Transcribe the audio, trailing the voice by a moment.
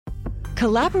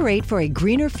Collaborate for a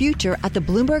greener future at the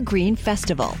Bloomberg Green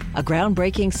Festival, a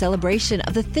groundbreaking celebration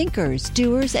of the thinkers,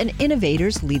 doers, and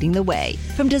innovators leading the way.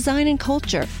 From design and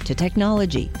culture to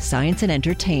technology, science, and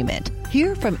entertainment.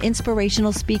 Hear from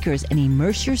inspirational speakers and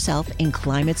immerse yourself in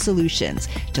climate solutions.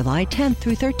 July 10th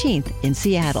through 13th in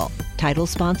Seattle. Title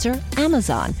sponsor,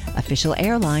 Amazon. Official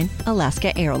airline,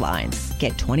 Alaska Airlines.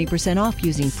 Get 20% off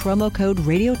using promo code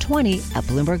radio20 at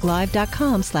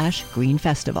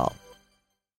bloomberglive.com/greenfestival.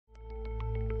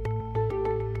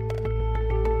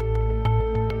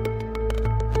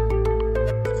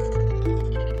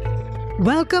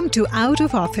 Welcome to Out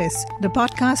of Office, the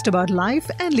podcast about life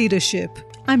and leadership.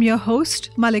 I'm your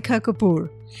host, Malika Kapoor.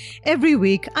 Every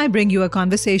week, I bring you a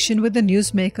conversation with a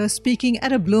newsmaker speaking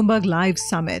at a Bloomberg Live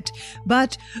summit.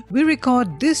 But we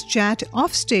record this chat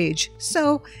off stage,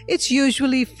 so it's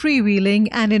usually freewheeling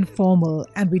and informal,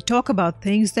 and we talk about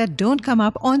things that don't come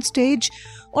up on stage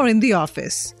or in the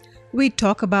office. We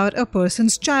talk about a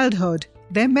person's childhood,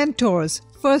 their mentors,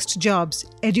 first jobs,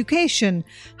 education,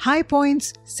 high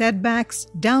points, setbacks,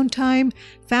 downtime,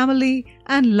 family,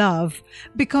 and love,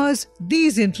 because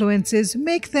these influences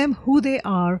make them who they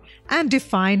are and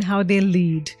define how they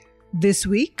lead. This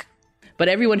week, but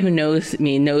everyone who knows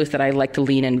me knows that I like to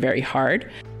lean in very hard.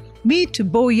 Meet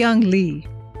Bo-Young Lee.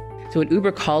 So when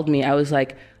Uber called me, I was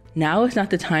like, now is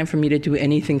not the time for me to do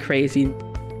anything crazy.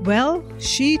 Well,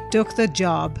 she took the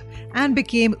job and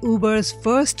became Uber's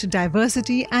first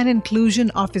diversity and inclusion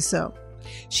officer.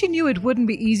 She knew it wouldn't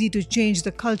be easy to change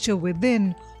the culture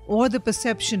within or the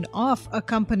perception of a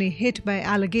company hit by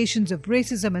allegations of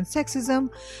racism and sexism,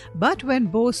 but when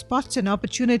Bo spots an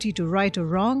opportunity to right a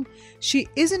wrong, she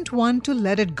isn't one to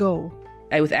let it go.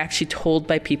 I was actually told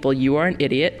by people, you are an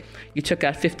idiot. You took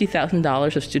out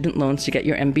 $50,000 of student loans to get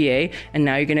your MBA, and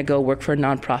now you're going to go work for a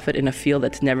nonprofit in a field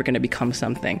that's never going to become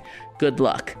something. Good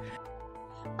luck.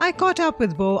 I caught up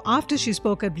with Bo after she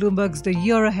spoke at Bloomberg's The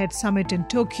Year Ahead Summit in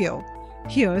Tokyo.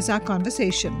 Here's our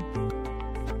conversation.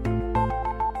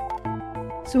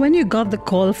 So when you got the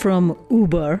call from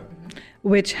Uber,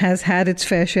 which has had its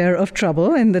fair share of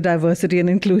trouble in the diversity and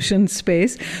inclusion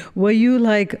space, were you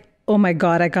like, oh my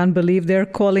God, I can't believe they're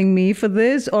calling me for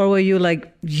this? Or were you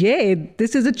like, yay,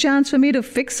 this is a chance for me to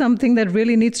fix something that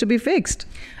really needs to be fixed?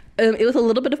 It was a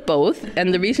little bit of both.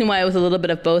 And the reason why it was a little bit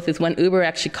of both is when Uber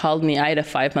actually called me, I had a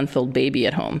 5-month-old baby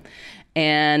at home.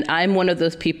 And I'm one of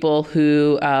those people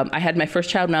who, I had my first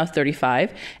child when I was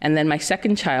 35, and then my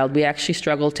second child we actually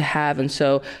struggled to have. And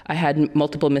so I had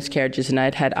multiple miscarriages, and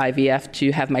I had IVF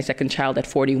to have my second child at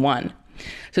 41.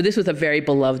 So this was a very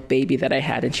beloved baby that I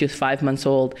had, and she was 5 months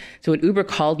old. So when Uber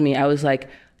called me, I was like,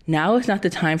 now is not the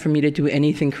time for me to do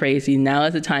anything crazy. Now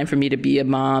is the time for me to be a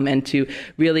mom and to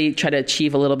really try to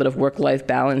achieve a little bit of work-life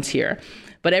balance here.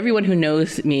 But everyone who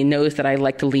knows me knows that I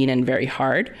like to lean in very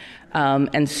hard.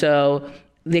 And so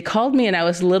they called me and I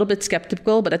was a little bit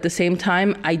skeptical, but at the same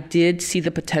time, I did see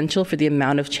the potential for the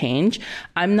amount of change.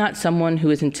 I'm not someone who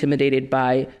is intimidated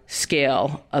by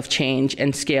scale of change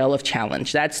and scale of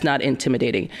challenge. That's not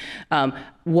intimidating.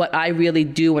 What I really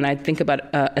do when I think about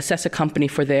assess a company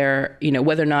for their,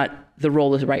 whether or not the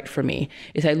role is right for me,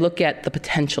 is I look at the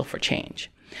potential for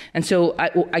change. And so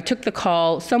I took the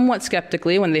call somewhat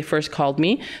skeptically when they first called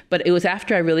me, but it was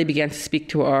after I really began to speak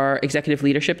to our executive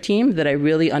leadership team that I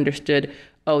really understood,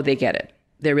 oh, they get it.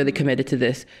 They're really committed to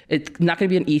this. It's not going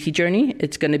to be an easy journey.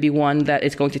 It's going to be one that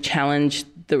is going to challenge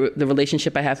the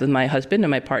relationship I have with my husband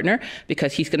and my partner,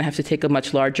 because he's going to have to take a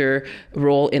much larger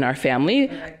role in our family.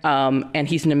 And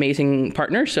he's an amazing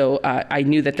partner. So I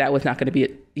knew that was not going to be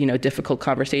a difficult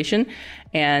conversation.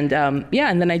 And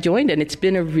and then I joined, and it's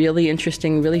been a really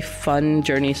interesting, really fun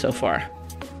journey so far.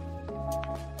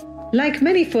 Like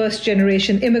many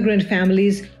first-generation immigrant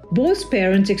families, Bo's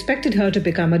parents expected her to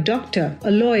become a doctor,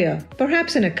 a lawyer,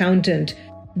 perhaps an accountant.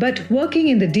 But working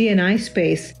in the D&I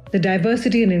space, the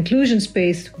diversity and inclusion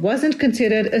space, wasn't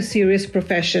considered a serious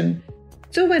profession.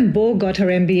 So when Bo got her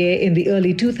MBA in the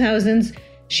early 2000s,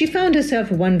 she found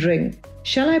herself wondering,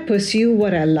 shall I pursue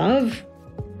what I love?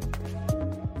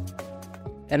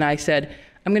 And I said,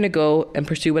 I'm going to go and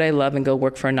pursue what I love and go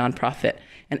work for a nonprofit.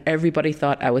 And everybody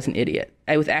thought I was an idiot.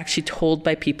 I was actually told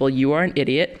by people, you are an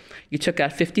idiot. You took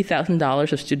out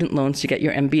 $50,000 of student loans to get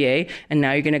your MBA, and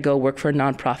now you're going to go work for a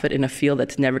nonprofit in a field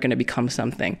that's never going to become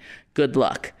something. Good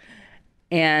luck.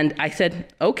 And I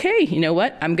said, okay, you know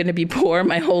what? I'm going to be poor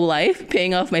my whole life,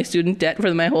 paying off my student debt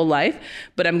for my whole life,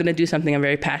 but I'm going to do something I'm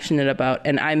very passionate about.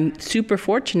 And I'm super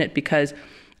fortunate because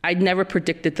I'd never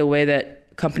predicted the way that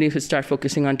companies would start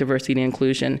focusing on diversity and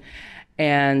inclusion.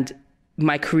 And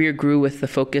my career grew with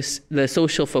the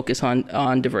social focus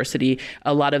on diversity.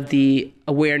 A lot of the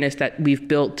awareness that we've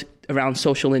built around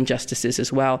social injustices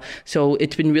as well. So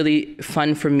it's been really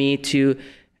fun for me to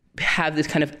have this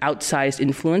kind of outsized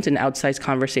influence and outsized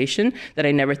conversation that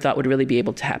I never thought would really be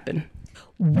able to happen.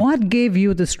 What gave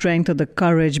you the strength or the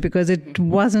courage? Because it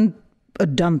wasn't a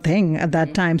done thing at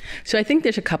that time. So I think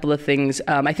there's a couple of things.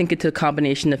 I think it's a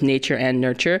combination of nature and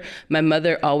nurture. My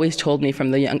mother always told me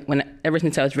from ever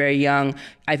since I was very young,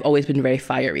 I've always been very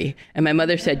fiery. And my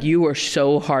mother said, you were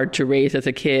so hard to raise as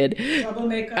a kid.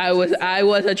 Troublemaker. I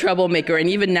was a troublemaker. And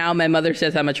even now my mother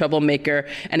says I'm a troublemaker.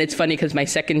 And it's funny because my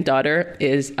second daughter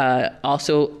is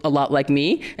also a lot like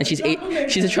me. And she's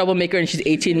a troublemaker, and she's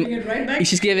 18.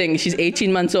 She's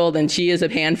 18 months old, and she is a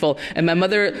handful. And my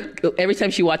mother, every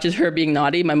time she watches her being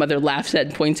naughty, my mother laughs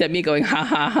and points at me going, ha,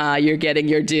 ha, ha, you're getting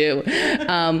your due.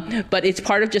 But it's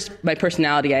part of just my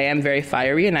personality. I am very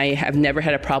fiery, and I have never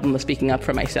had a problem with speaking up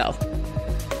for myself.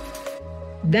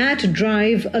 That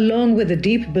drive, along with a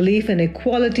deep belief in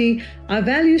equality, are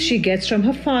values she gets from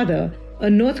her father, a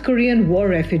North Korean war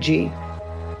refugee.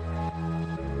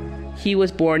 He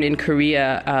was born in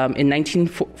Korea in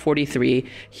 1943.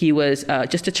 He was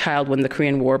just a child when the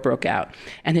Korean War broke out.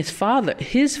 And his father,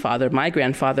 my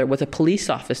grandfather, was a police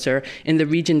officer in the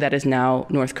region that is now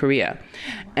North Korea.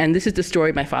 And this is the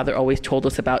story my father always told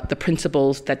us about the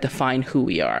principles that define who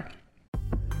we are.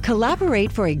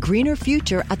 Collaborate for a greener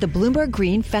future at the Bloomberg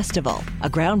Green Festival, a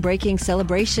groundbreaking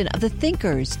celebration of the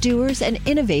thinkers, doers, and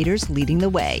innovators leading the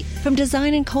way. From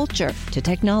design and culture to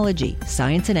technology,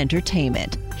 science, and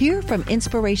entertainment. Hear from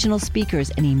inspirational speakers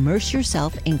and immerse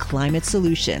yourself in climate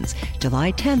solutions.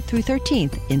 July 10th through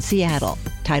 13th in Seattle.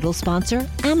 Title sponsor,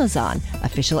 Amazon.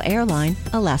 Official airline,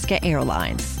 Alaska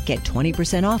Airlines. Get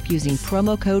 20% off using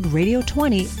promo code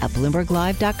radio20 at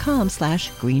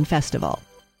bloomberglive.com/greenfestival.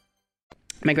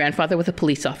 My grandfather was a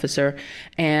police officer,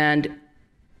 and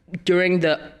during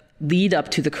the lead up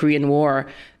to the Korean War,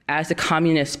 as the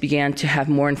communists began to have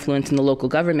more influence in the local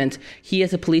government, he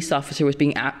as a police officer was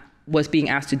being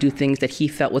asked to do things that he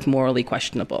felt was morally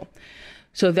questionable.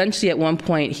 So eventually at one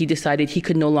point he decided he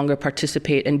could no longer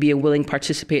participate and be a willing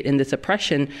participant in this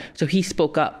oppression, so he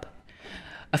spoke up.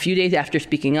 A few days after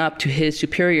speaking up to his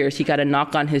superiors, he got a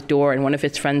knock on his door, and one of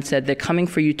his friends said, "They're coming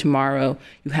for you tomorrow.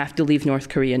 You have to leave North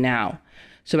Korea now."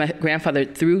 So my grandfather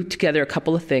threw together a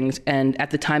couple of things, and at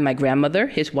the time, my grandmother,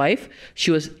 his wife,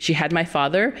 she had my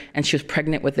father, and she was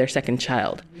pregnant with their second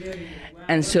child.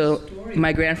 And so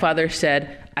my grandfather said,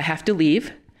 "I have to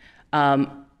leave. I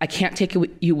can't take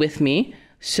you with me,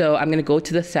 so I'm going to go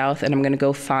to the South, and I'm going to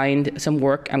go find some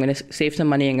work. I'm going to save some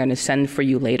money, and I'm going to send for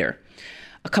you later."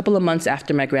 A couple of months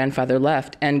after my grandfather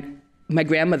left, and my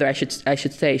grandmother, I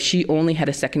should say, she only had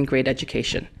a second grade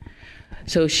education.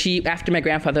 So after my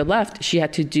grandfather left, she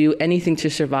had to do anything to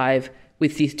survive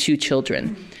with these two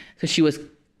children. So she was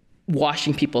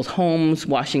washing people's homes,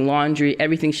 washing laundry,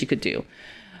 everything she could do.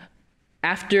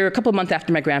 After a couple of months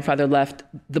after my grandfather left,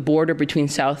 the border between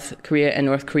South Korea and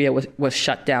North Korea was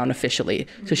shut down officially.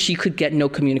 So she could get no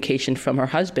communication from her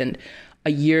husband.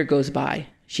 A year goes by.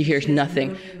 She hears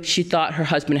nothing. She thought her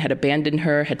husband had abandoned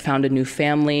her, had found a new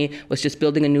family, was just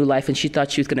building a new life, and she thought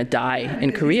she was going to die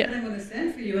in Korea.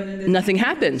 Nothing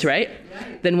happens, right?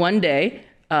 Then one day,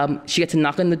 she gets a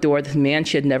knock on the door. This man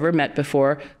she had never met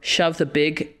before shoves a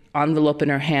big envelope in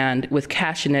her hand with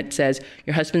cash in it. Says,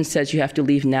 "Your husband says you have to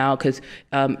leave now because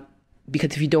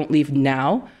if you don't leave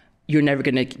now, you're never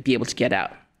going to be able to get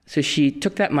out." So she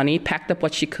took that money, packed up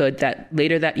what she could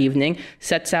later that evening,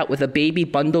 sets out with a baby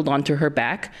bundled onto her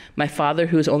back. My father,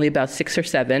 who was only about 6 or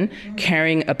 7,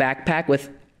 carrying a backpack with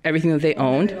everything that they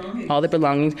owned, all their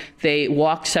belongings. They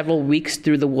walked several weeks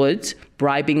through the woods,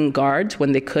 bribing guards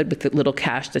when they could with the little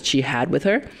cash that she had with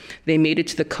her. They made it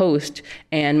to the coast,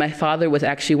 and my father was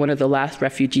actually one of the last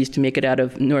refugees to make it out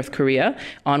of North Korea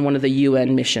on one of the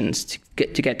UN missions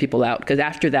to get people out, because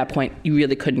after that point, you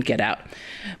really couldn't get out.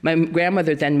 My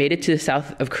grandmother then made it to the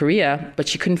south of Korea, but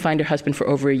she couldn't find her husband for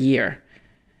over a year.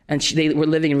 And they were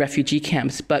living in refugee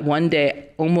camps. But one day,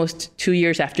 almost 2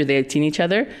 years after they had seen each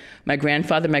other, my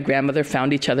grandfather and my grandmother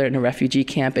found each other in a refugee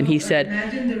camp. And he said,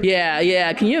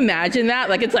 yeah, can you imagine that?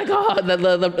 Like, it's like,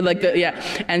 yeah.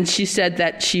 And she said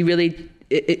that she really,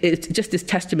 it's just this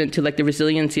testament to like the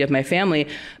resiliency of my family.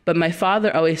 But my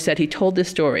father always said, he told this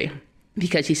story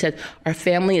because he said, our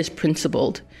family is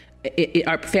principled.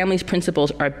 Our family's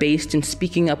principles are based in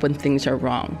speaking up when things are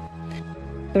wrong.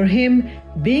 For him,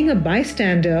 being a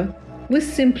bystander was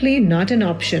simply not an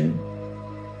option.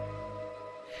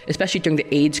 Especially during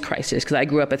the AIDS crisis, because I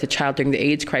grew up as a child during the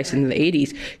AIDS crisis in the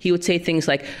 80s, he would say things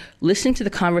like, listen to the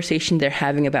conversation they're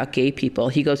having about gay people.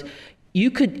 He goes,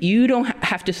 you don't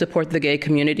have to support the gay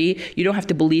community. You don't have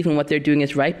to believe in what they're doing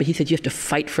is right. But he said, you have to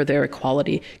fight for their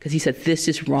equality, because he said, this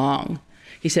is wrong.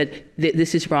 He said,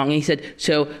 this is wrong. And he said,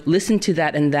 so listen to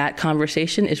that, and that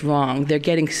conversation is wrong. They're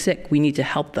getting sick. We need to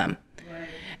help them. Right.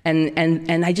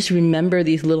 And I just remember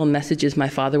these little messages my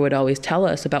father would always tell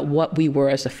us about what we were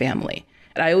as a family.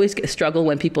 And I always struggle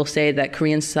when people say that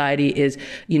Korean society is,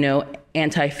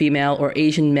 anti-female, or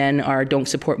Asian men don't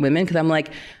support women, because I'm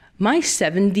like, my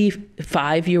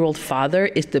 75-year-old father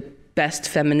is the best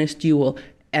feminist you will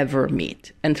ever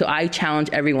meet. And so I challenge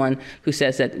everyone who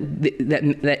says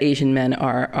that Asian men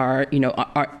are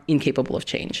incapable of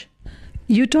change.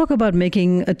 You talk about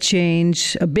making a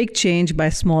big change by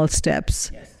small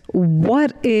steps. Yes.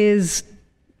 What is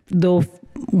the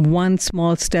one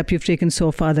small step you've taken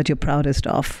so far that you're proudest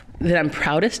of? That I'm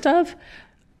proudest of?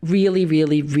 Really,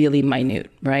 really, really minute,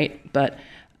 right? But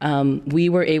we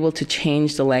were able to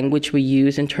change the language we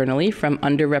use internally from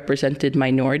underrepresented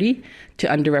minority to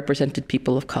underrepresented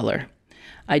people of color.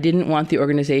 I didn't want the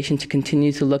organization to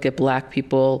continue to look at Black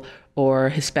people or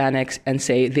Hispanics and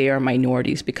say they are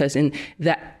minorities, because in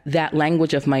that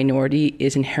language of minority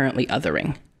is inherently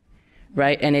othering,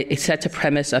 right? And it sets a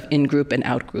premise of in-group and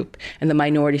out-group, and the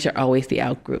minorities are always the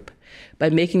out-group. By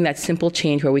making that simple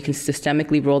change where we can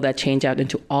systemically roll that change out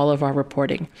into all of our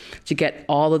reporting, to get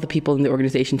all of the people in the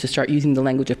organization to start using the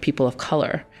language of people of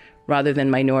color rather than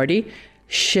minority,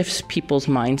 shifts people's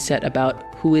mindset about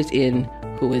who is in,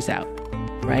 who is out,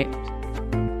 right?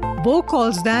 Bo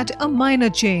calls that a minor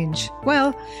change.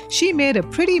 Well, she made a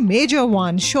pretty major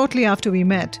one shortly after we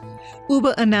met.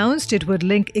 Uber announced it would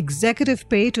link executive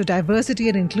pay to diversity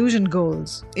and inclusion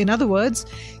goals. In other words,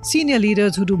 senior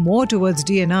leaders who do more towards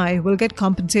D&I will get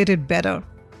compensated better.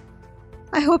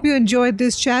 I hope you enjoyed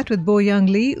this chat with Bo-Young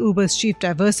Lee, Uber's Chief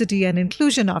Diversity and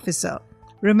Inclusion Officer.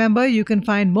 Remember, you can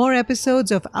find more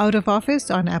episodes of Out of Office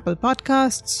on Apple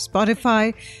Podcasts,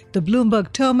 Spotify, the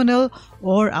Bloomberg Terminal,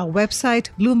 or our website,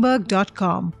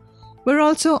 Bloomberg.com. We're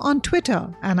also on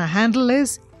Twitter, and our handle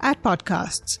is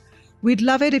 @podcasts. We'd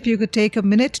love it if you could take a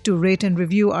minute to rate and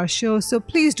review our show, so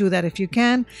please do that if you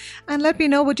can, and let me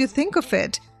know what you think of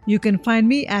it. You can find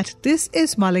me at This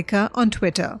Is Malika on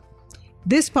Twitter.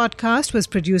 This podcast was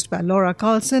produced by Laura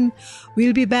Carlson.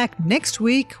 We'll be back next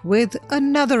week with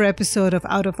another episode of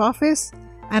Out of Office,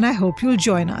 and I hope you'll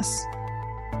join us.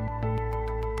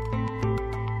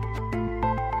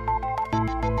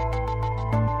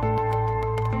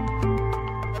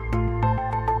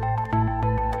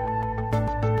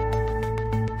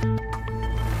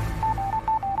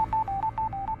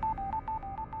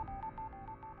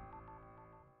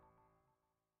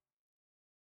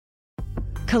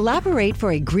 Collaborate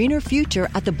for a greener future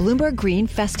at the Bloomberg Green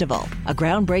Festival, a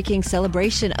groundbreaking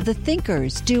celebration of the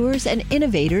thinkers, doers, and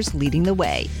innovators leading the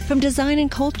way. From design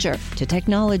and culture to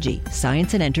technology,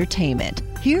 science, and entertainment.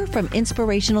 Hear from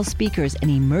inspirational speakers and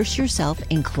immerse yourself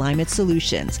in climate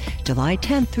solutions. July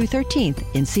 10th through 13th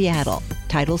in Seattle.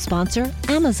 Title sponsor,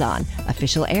 Amazon.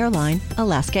 Official airline,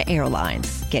 Alaska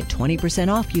Airlines. Get 20%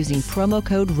 off using promo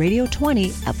code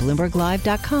radio20 at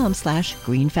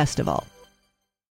BloombergLive.com/Green Festival.